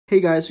Hey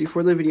guys,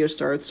 before the video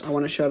starts, I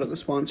want to shout out the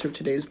sponsor of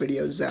today's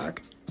video,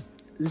 Zach.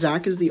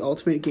 Zach is the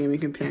ultimate gaming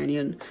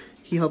companion.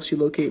 He helps you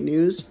locate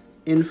news,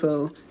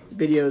 info,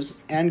 videos,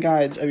 and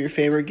guides of your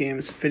favorite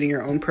games fitting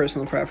your own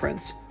personal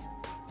preference.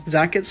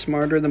 Zach gets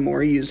smarter the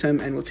more you use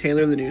him and will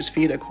tailor the news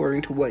feed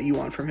according to what you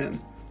want from him.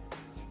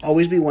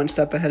 Always be one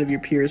step ahead of your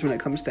peers when it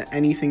comes to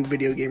anything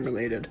video game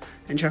related,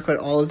 and check out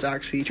all of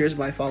Zach's features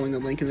by following the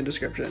link in the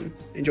description.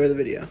 Enjoy the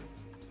video.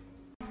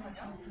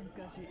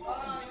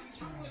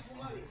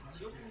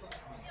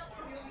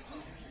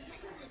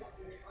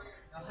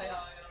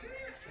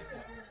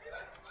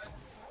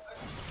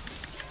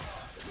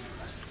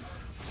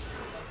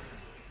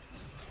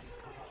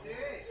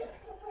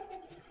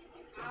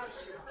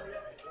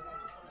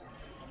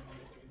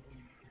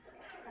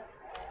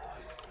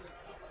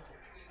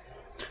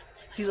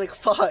 He's like,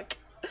 fuck,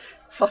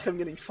 I'm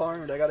getting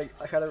farmed. I gotta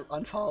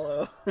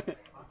unfollow.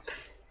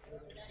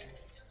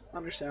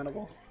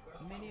 Understandable.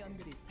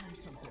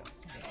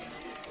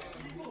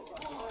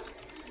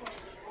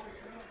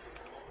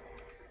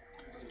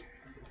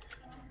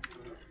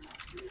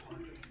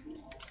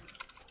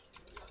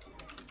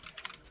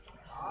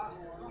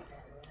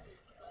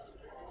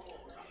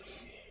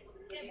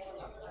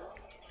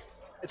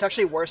 It's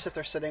actually worse if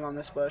they're sitting on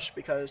this bush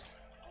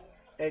because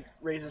it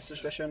raises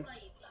suspicion.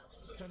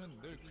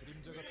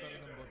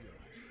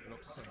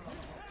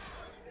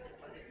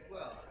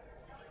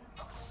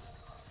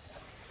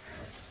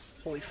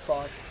 Holy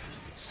fuck.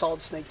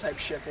 Solid snake type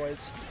shit,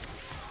 boys.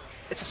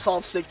 It's a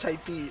solid snake type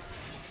beat.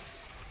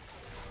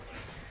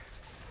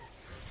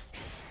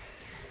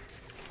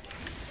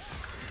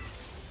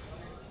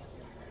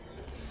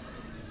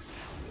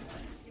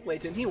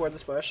 Wait, didn't he ward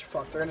this bush?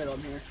 Fuck, they're gonna hit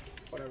him here.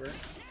 Whatever.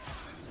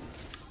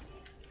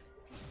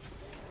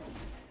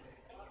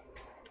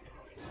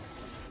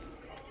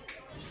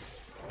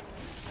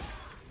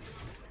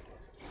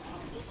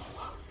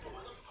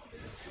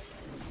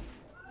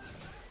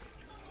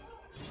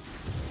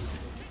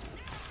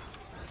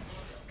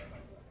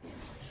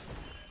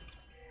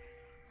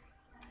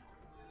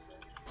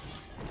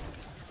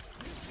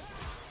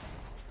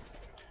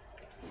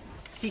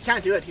 He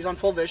can't do it. He's on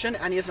full vision,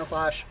 and he has no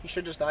flash. He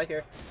should just die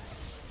here.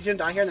 He's gonna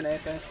die here in the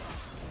AFK.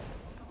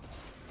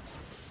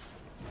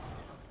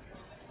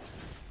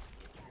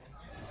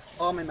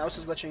 Oh, my mouse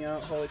is glitching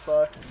out. Holy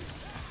fuck.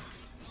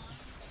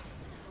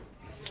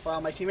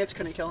 Wow, my teammates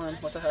couldn't kill him.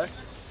 What the heck?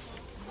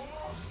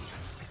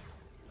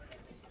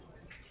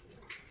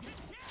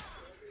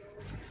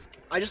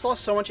 I just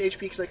lost so much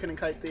HP because I couldn't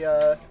kite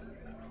the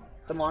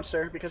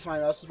monster because my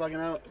mouse was bugging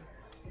out.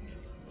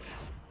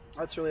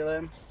 That's really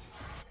lame.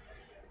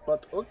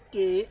 But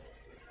okay.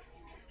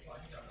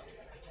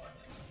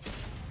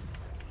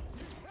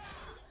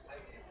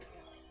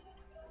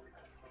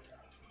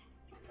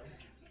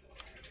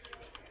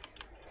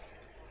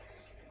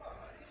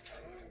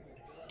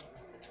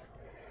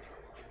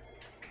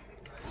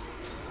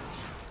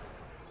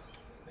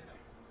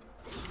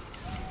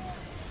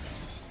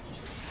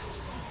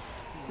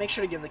 Make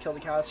sure to give the kill to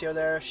Cassio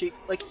there. She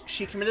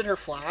committed her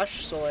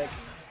flash, so like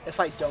if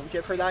I don't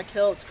give her that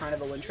kill, it's kind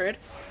of a win trade.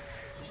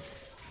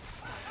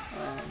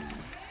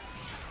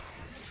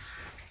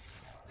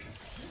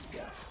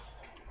 Yeah.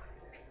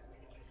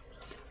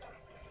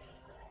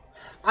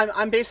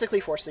 I'm basically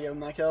forced to give him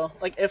that kill.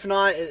 Like, if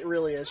not, it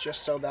really is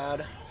just so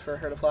bad for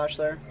her to flash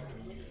there.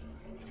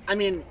 I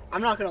mean,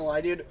 I'm not gonna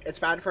lie, dude. It's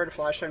bad for her to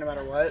flash there no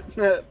matter what.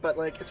 But,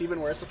 like, it's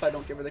even worse if I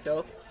don't give her the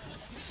kill.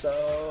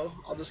 So,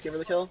 I'll just give her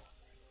the kill.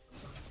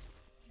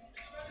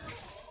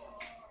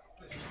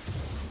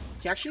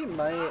 He actually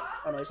might...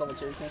 Oh no, he's level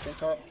 2. He can't tank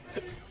top.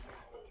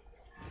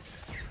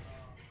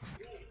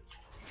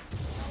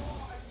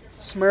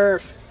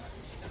 Smurf.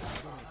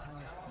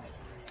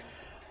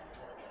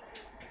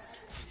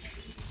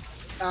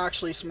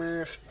 Actually,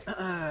 Smurf.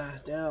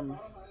 Damn.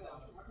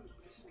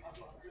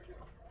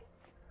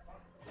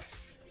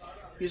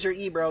 Use your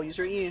E, bro. Use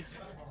your E.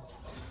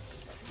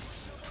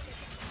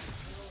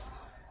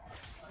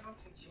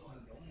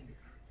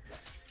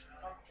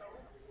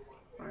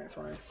 Alright,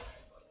 fine.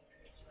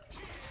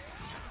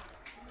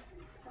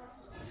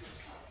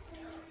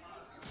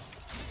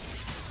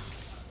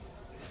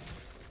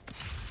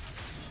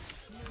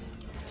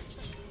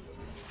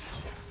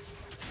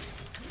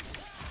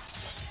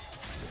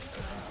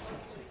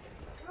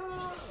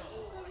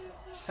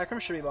 Hecarim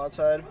should be bot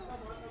side.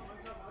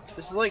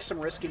 This is like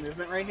some risky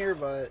movement right here,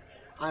 but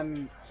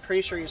I'm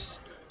pretty sure he's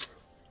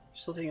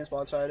still taking his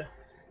bot side.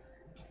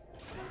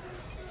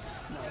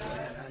 No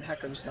man,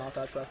 Hecarim's not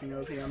that fucking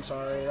OP, I'm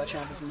sorry. That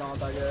champ is not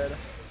that good.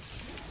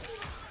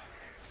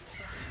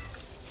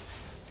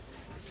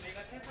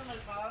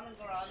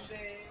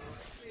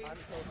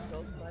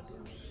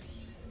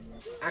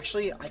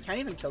 Actually, I can't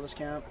even kill this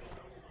camp.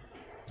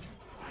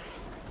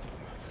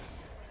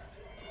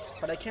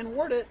 But I can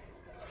ward it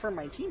for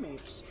my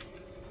teammates.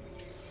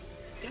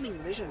 Getting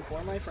vision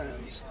for my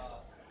friends.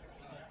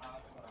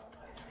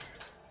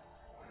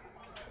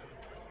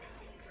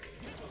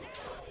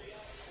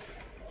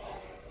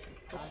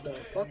 What the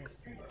fuck?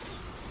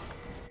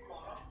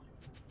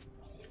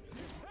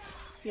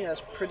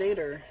 Yes,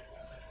 Predator.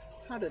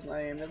 How did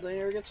my mid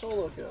laner get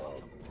solo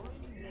killed?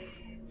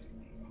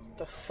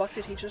 The fuck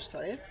did he just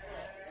type?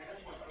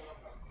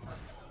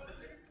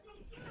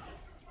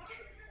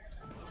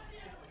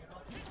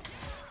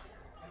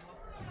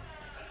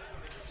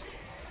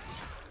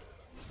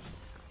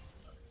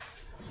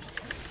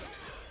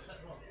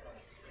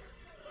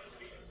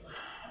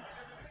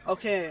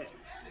 Okay,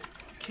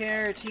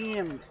 care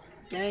team,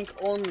 gank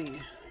only.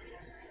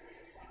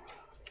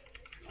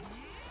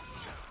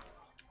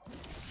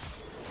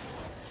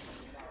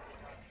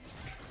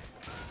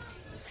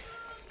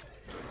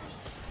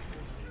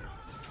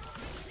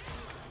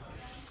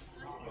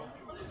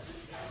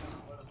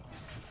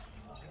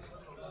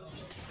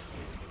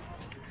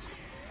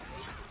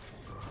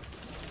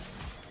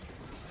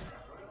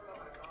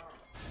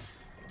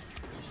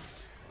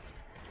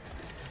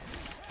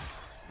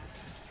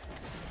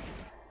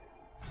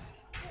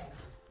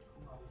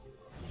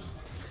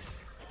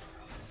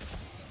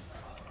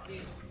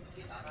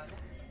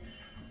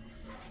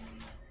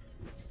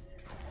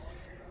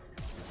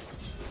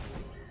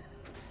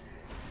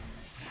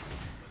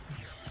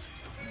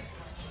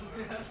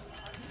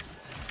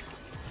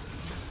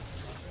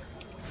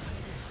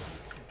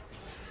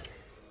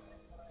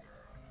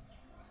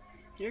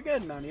 You're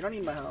good, man. You don't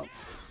need my help.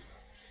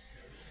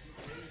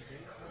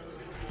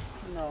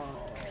 No.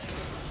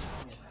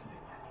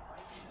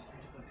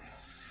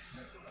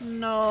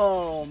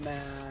 No,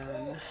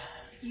 man.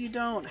 You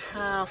don't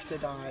have to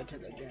die to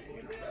the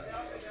game.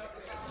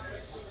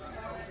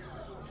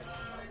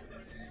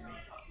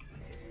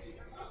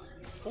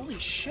 Holy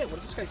shit, what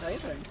is this guy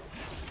typing?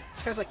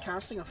 This guy's like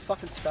casting a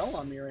fucking spell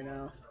on me right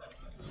now.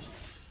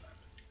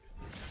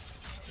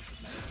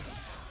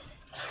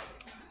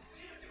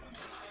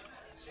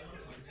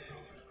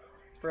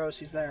 Bros,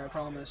 he's there, I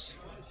promise.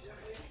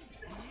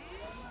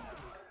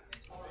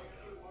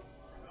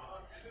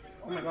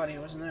 Oh my god, he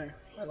wasn't there.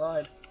 I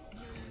lied.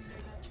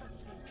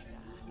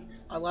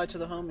 I lied to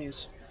the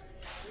homies.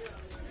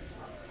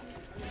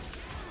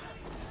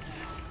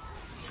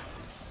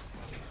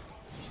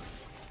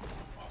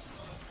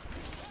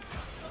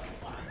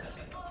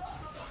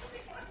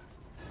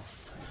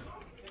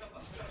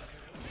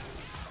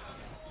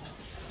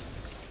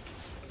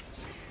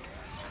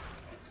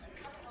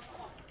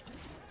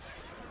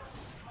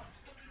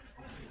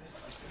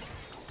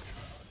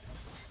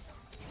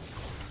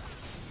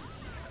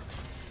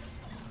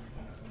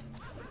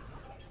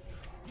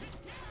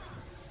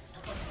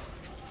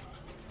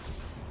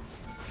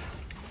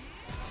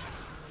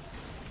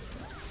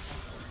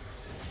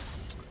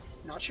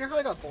 Not sure how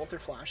I got both their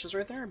flashes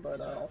right there,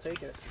 but I'll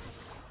take it.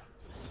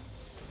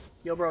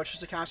 Yo, bro, it's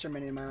just a caster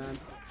minion, man.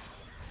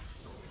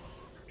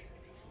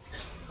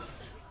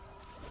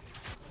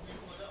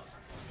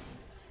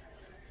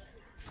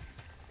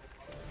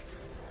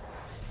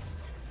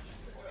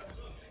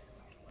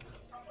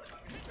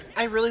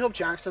 I really hope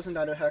Jax doesn't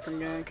die to a Hecarim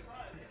gank.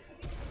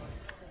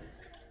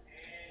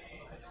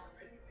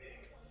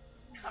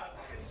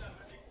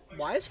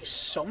 Why is he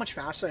so much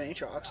faster than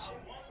Aatrox?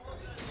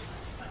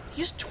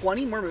 He has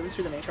 20 more movement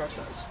speed than Aatrox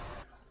does.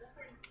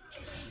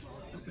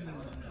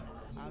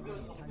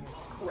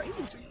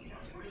 Crazy.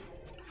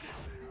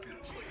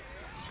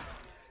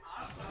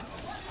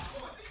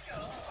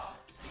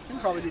 Can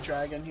probably do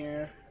Dragon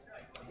here.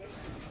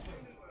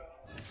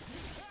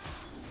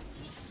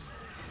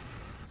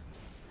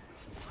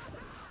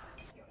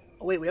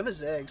 Oh wait, we have a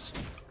Ziggs.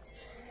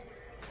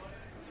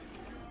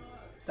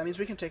 That means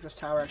we can take this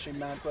tower actually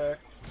mad quick.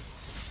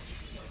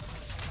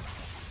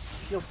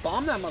 Yo,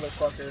 bomb that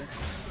motherfucker.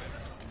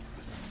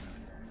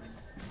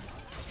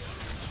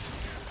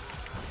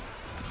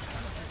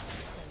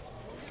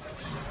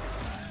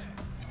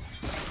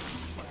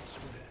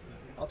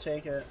 I'll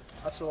take it.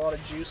 That's a lot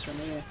of juice for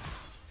me.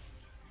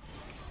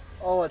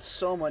 Oh, it's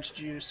so much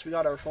juice. We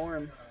got our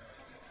form.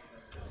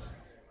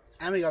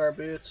 And we got our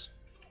boots.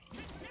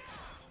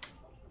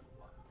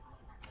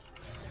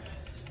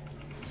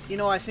 You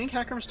know, I think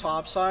Hecarim's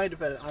topside,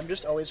 but I'm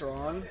just always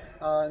wrong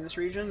in this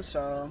region,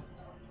 so...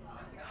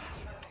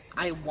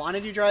 I want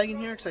to do Dragon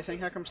here because I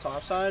think Hecarim's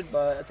topside,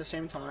 but at the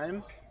same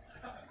time,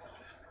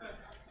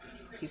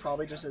 he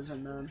probably just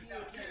isn't then.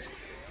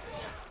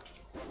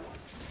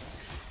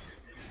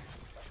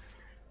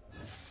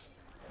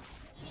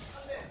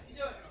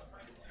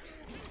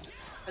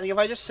 I think if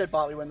I just sit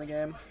bot, we win the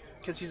game.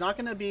 Because he's not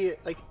going to be,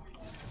 like...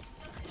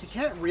 He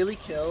can't really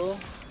kill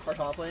our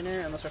top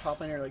laner unless our top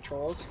laner, like,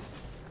 trolls.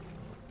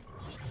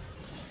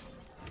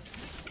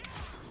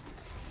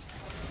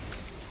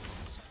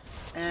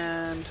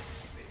 And...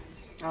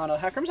 I don't know,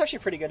 Hecarim's actually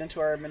pretty good into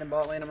our mid and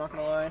bot lane, I'm not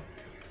gonna lie.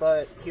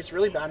 But he's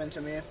really bad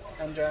into me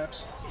and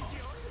Jax.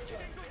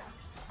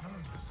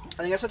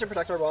 I think I just have to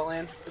protect our bot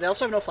lane. They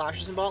also have no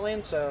flashes in bot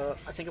lane, so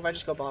I think if I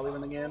just go bot, we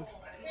win the game.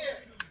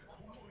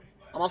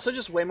 I'm also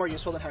just way more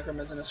useful than Hecarim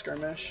is in a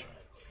skirmish.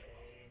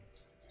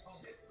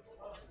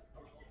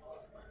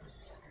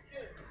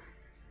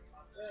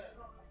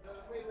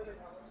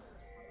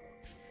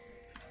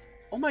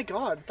 Oh my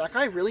god, that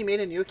guy really made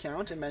a new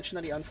account and mentioned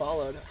that he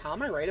unfollowed. How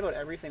am I right about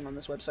everything on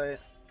this website?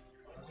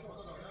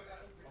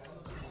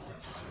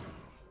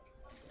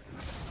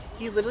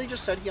 He literally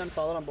just said he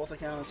unfollowed on both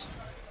accounts.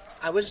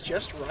 I was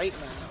just right,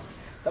 man.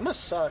 That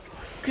must suck.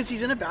 Because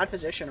he's in a bad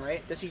position,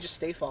 right? Does he just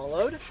stay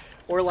followed?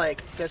 Or,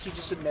 like, does he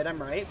just admit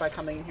I'm right by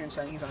coming in here and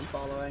saying he's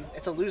unfollowing?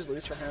 It's a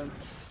lose-lose for him.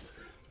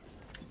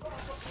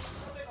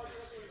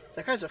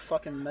 That guy's a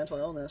fucking mental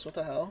illness. What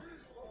the hell?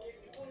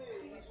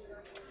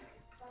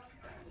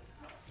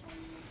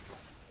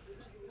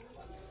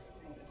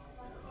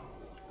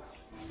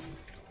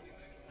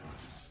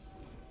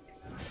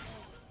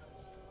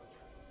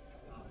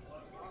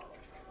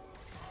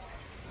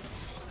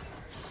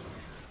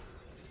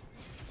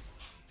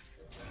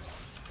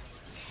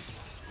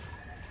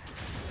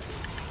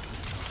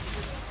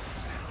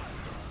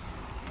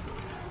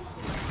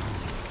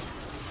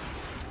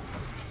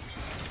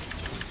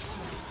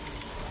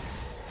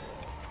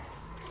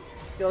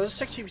 Yo, this is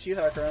 6 GPU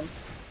hacker him.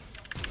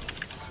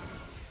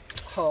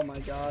 Oh my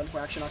god,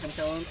 we're actually not gonna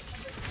kill him.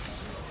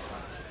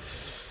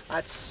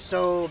 That's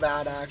so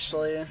bad,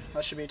 actually.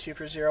 That should be a 2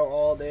 for 0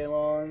 all day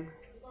long.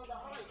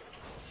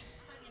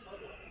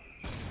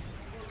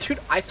 Dude,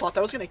 I thought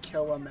that was gonna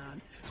kill him,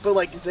 man. But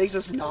like, Ziggs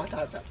is not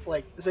that bad.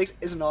 Like, Ziggs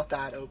is not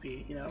that OP,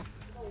 you know?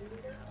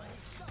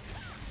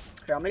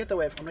 Here, I'm gonna get the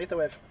wave. I'm gonna get the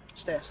wave.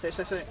 Stay, stay,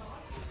 stay, stay.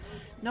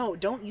 No,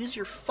 don't use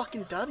your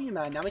fucking W,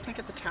 man. Now we can't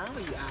get the tower,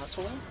 you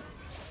asshole.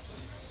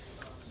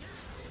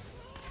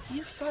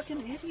 You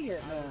fucking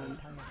idiot, man.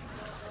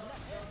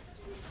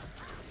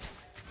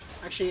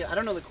 Actually, I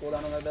don't know the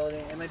cooldown on that ability.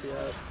 It might be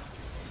up.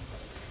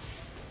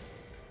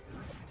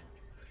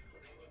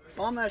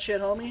 Bomb that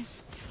shit, homie.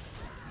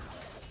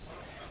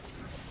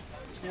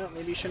 Yeah,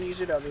 maybe you shouldn't use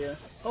your W.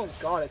 Oh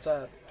god, it's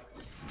up.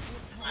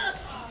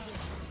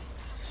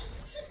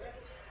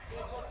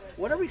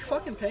 What are we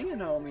fucking pinging,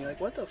 homie? Like,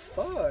 what the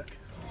fuck?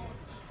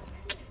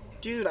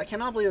 Dude, I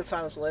cannot believe that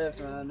Silas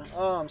lived, man.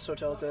 Oh, I'm so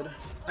tilted.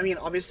 I mean,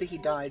 obviously he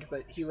died,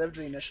 but he lived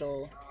the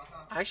initial...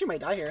 I actually might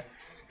die here.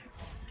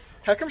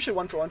 Heckram should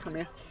 1-for-1 for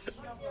me.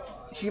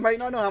 He might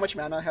not know how much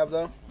mana I have,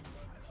 though.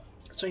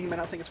 So he might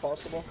not think it's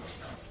possible.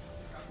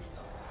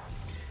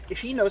 If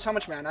he knows how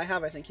much mana I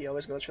have, I think he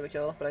always goes for the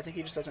kill. But I think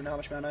he just doesn't know how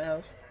much mana I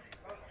have.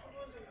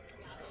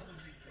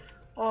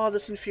 Oh,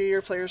 this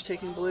inferior player's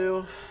taking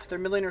blue. Their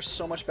mid laner is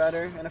so much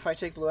better, and if I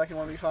take blue I can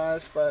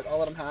 1v5, but I'll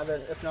let him have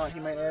it. If not, he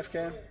might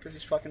AFK, because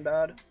he's fucking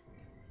bad.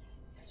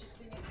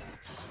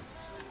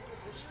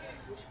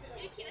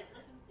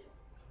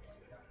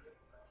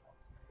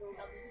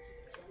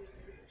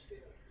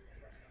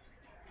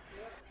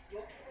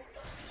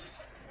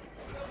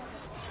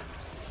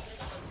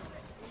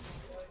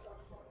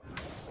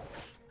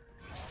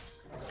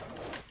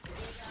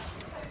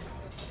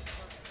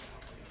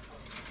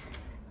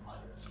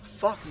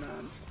 Fuck,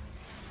 man.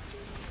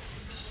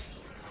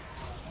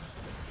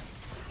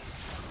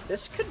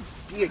 This could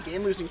be a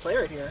game-losing play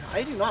right here.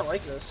 I do not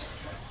like this.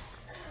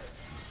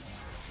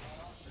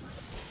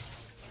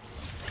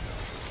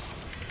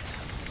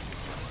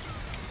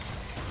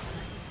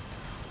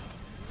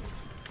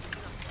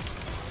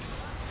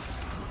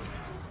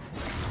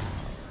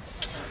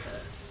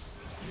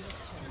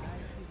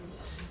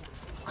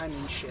 I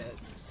mean, shit.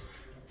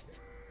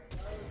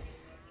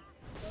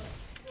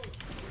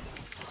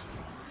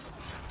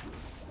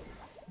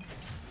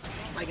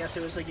 I guess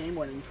it was a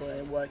game-winning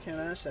play. What can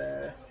I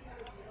say?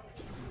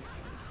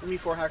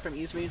 Me4 hack from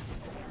ease me.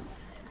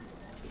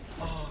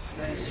 Oh,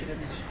 nice. He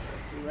didn't.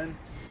 We win.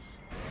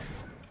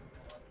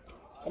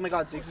 Oh my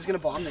god, Ziggs is gonna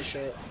bomb this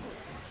shit.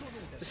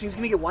 This thing's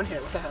gonna get one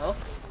hit. What the hell?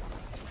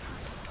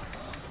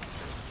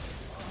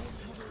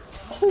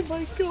 Oh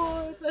my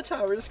god, that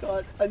tower just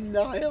got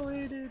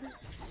annihilated.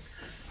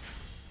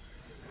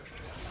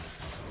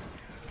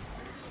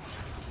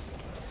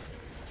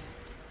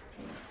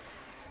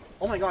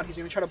 Oh my god, he's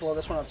gonna try to blow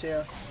this one up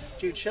too.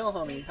 Dude, chill,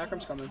 homie.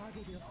 Hackram's coming.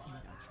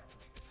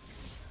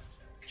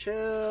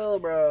 Chill,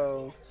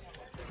 bro.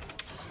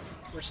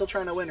 We're still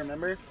trying to win,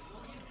 remember?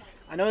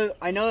 I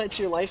know it's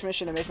your life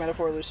mission to make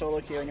Metaphor lose solo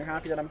queue, and you're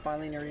happy that I'm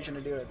finally in your region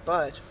to do it,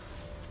 but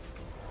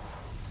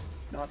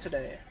not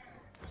today.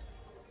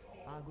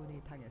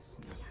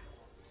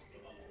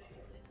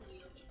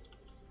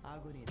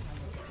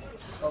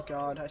 Oh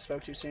god, I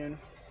spoke too soon.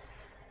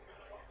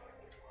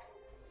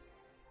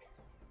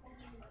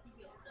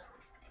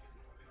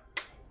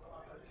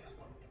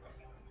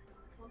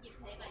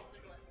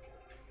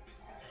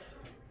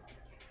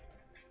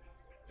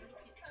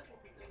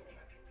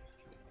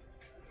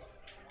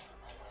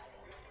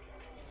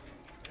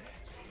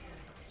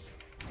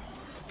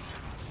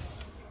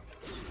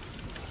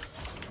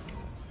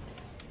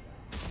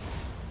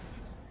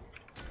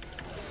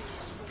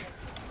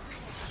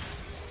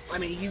 I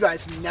mean, you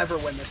guys never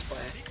win this play.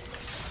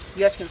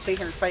 You guys can sit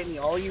here and fight me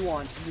all you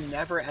want. You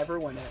never ever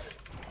win it.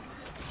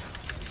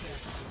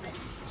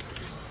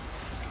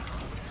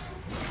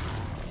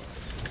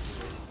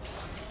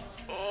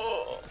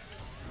 Oh,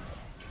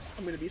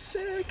 I'm gonna be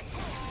sick.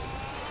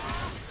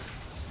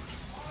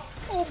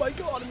 Oh my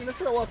god, I'm gonna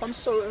throw up. I'm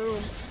so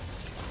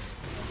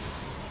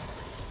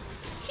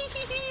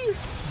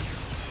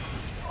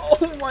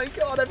Oh my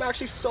god, I've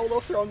actually solo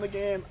thrown the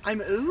game.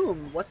 I'm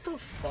what the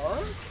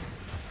fuck?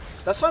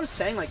 That's what I'm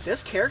saying, like,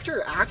 this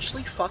character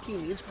actually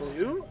fucking needs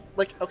blue.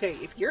 Like, okay,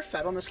 if you're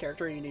fed on this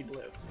character, you need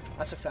blue.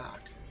 That's a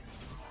fact.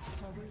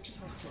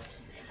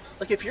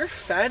 Like, if you're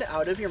fed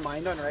out of your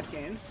mind on red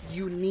KAYN,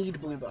 you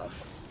need blue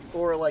buff.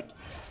 Or, like,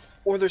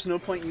 or there's no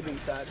point in you being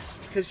fed.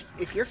 Because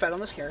if you're fed on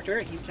this character,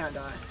 you can't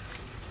die.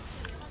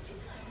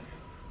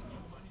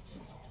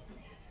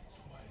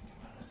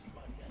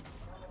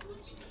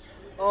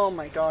 Oh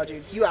my god,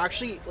 dude. You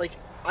actually, like,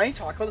 I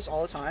talk about this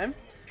all the time.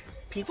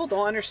 People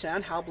don't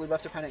understand how blue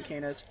buff dependent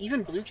KAYN is.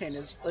 Even blue KAYN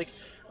is, like,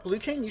 blue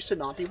KAYN used to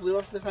not be blue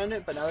buff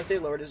dependent, but now that they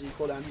lowered his E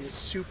cooldown, he is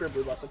super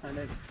blue buff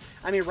dependent.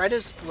 I mean, red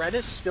is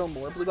still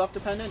more blue buff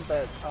dependent,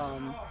 but,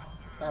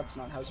 that's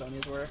not how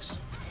Zonies works.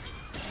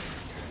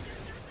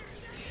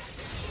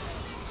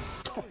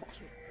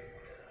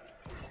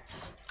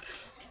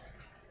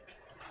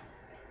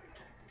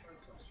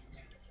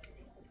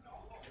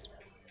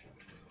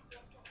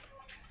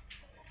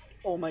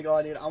 Oh my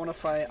god, dude, I wanna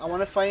fight. I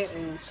wanna fight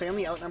an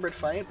insanely outnumbered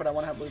fight, but I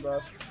wanna have blue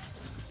buff.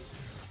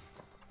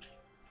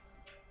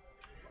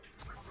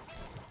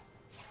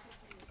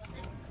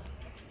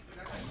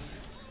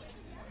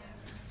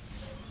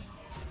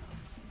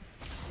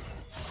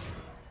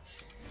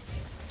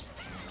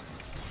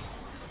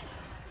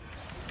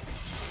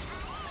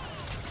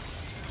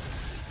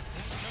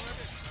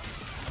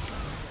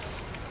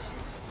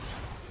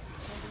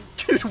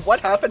 Dude,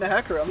 what happened to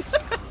Hecarim?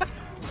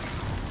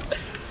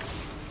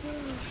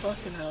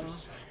 Fucking hell.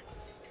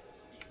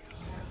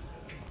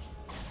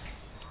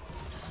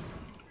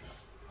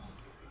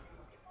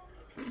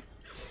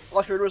 All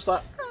I heard was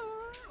that,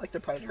 like the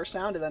Predator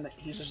sound, and then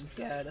he's just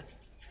dead.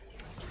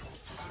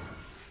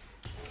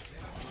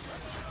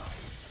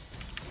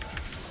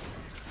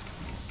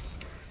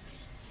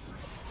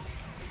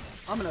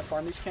 I'm gonna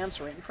farm these camps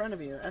right in front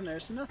of you, and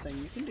there's nothing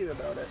you can do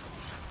about it.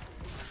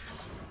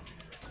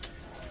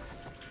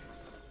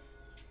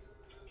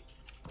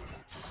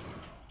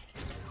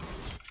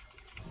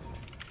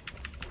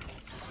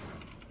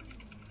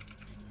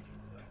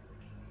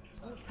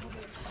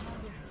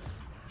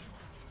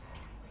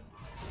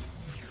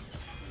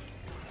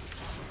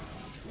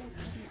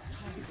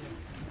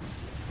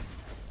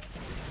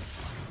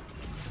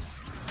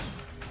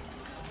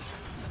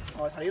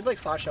 Oh, I thought you'd like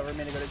flash over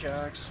me to go to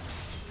Jax.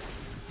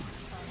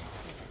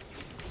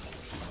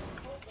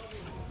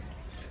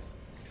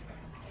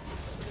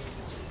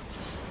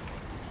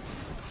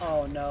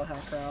 Oh no,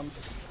 Hecarim.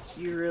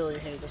 You really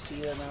hate to see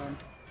it, man.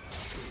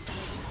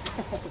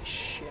 Holy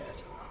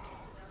shit.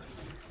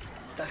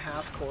 The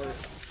half court.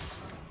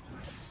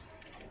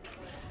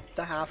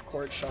 The half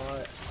court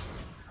shot.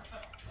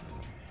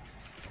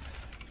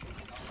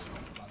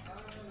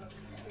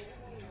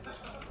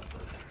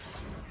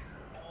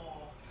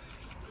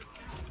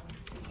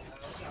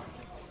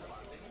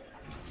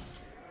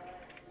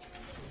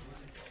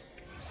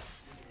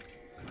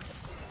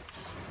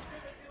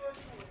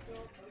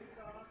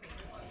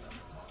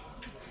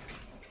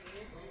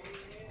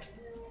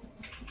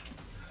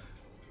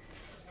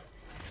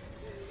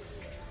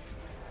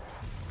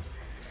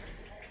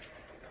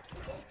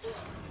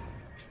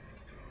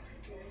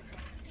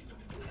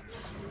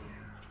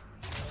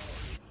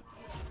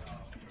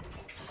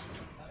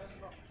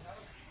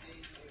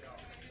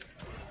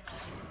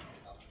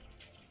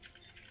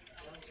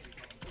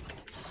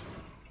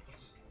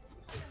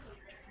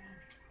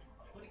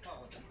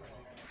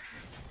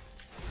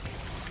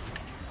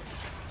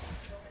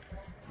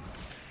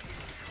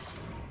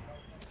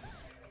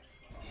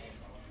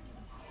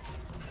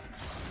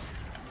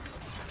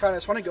 God, I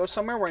just want to go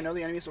somewhere where I know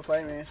the enemies will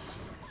fight me.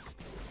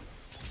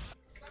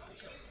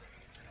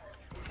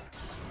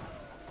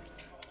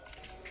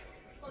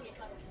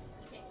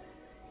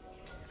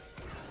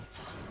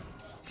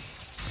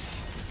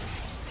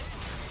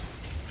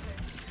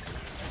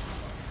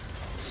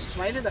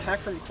 Smited the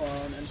Hecarim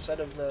clone instead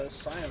of the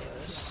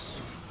Silas.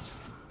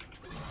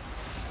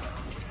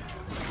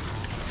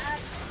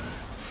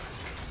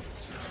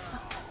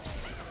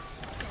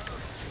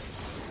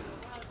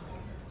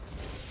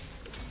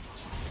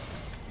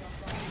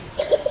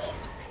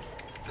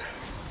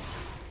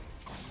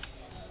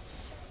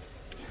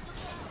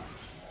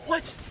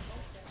 What?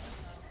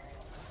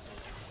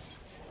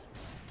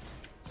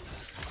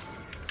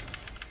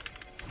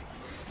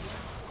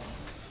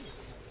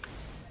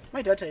 Am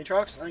I dead to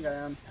Aatrox? I think I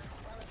am.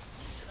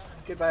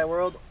 Goodbye,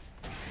 world.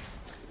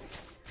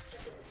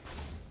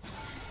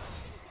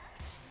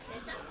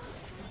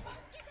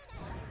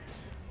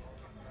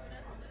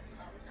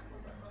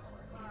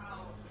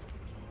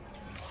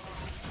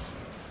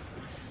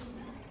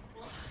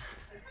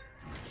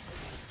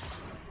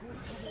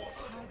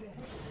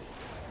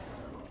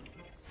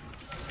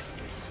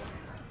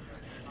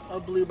 A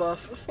blue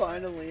buff,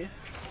 finally.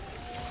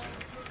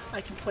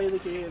 I can play the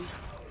game.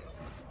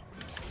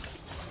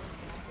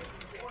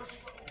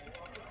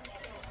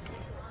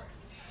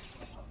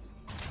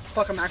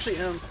 Fuck, I'm actually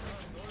him.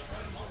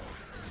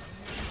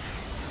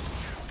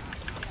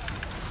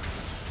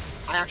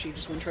 I actually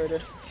just win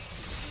traded.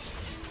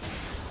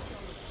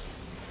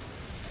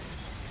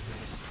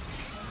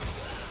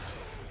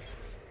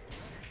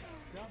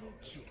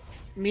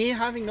 Me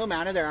having no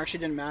mana there actually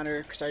didn't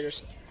matter because I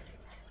just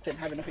didn't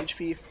have enough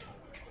HP.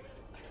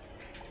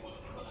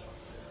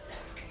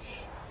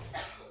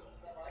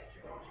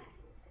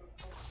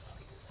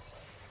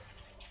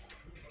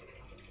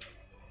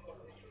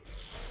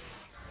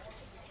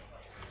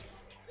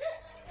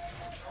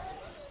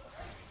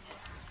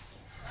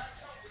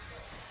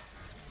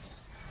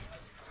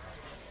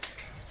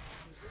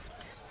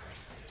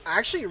 I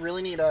actually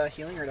really need a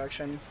healing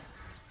reduction.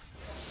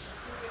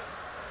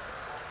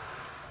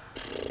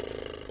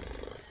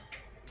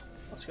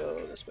 Let's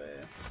go this way.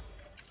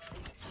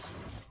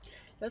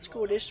 Let's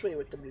go this way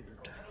with the blue.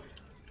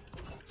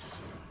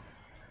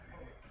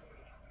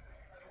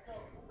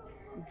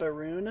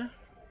 Baroon.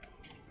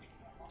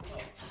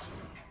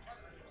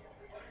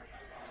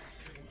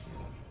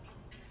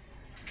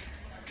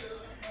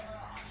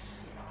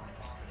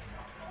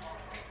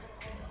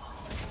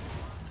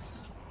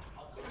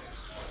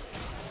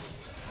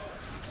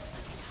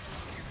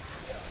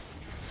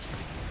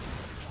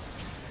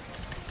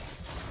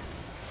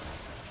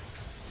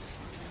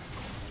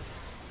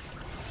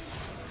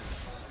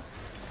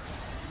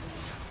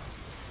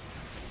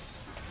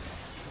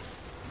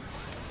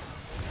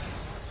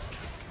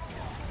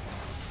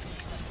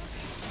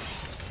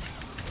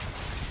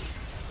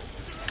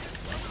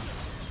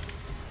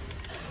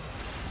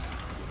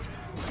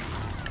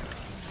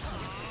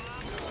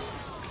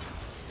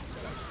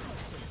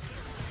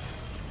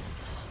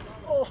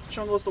 Oh,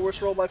 jungle is the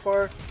worst roll by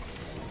far.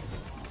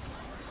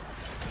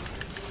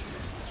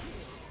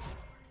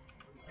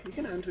 We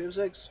can end. We have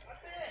 6.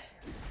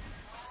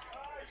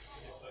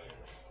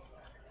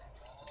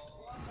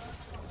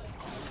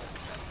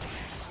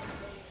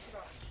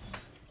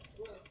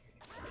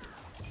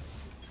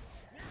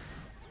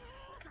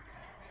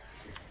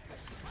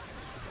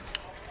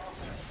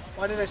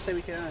 Why did I say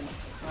we can?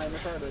 I'm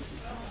retarded.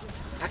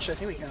 Actually, I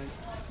think we can.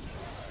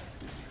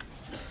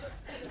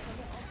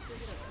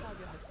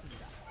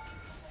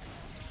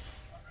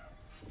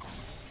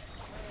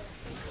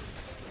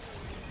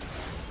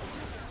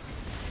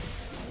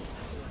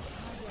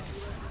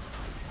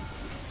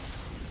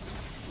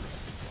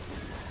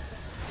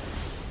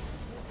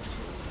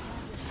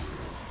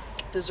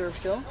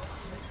 Deserved kill.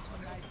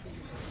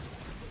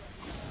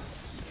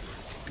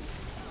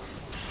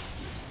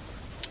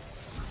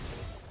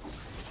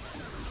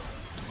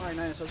 Alright,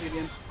 nice. That was a good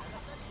game.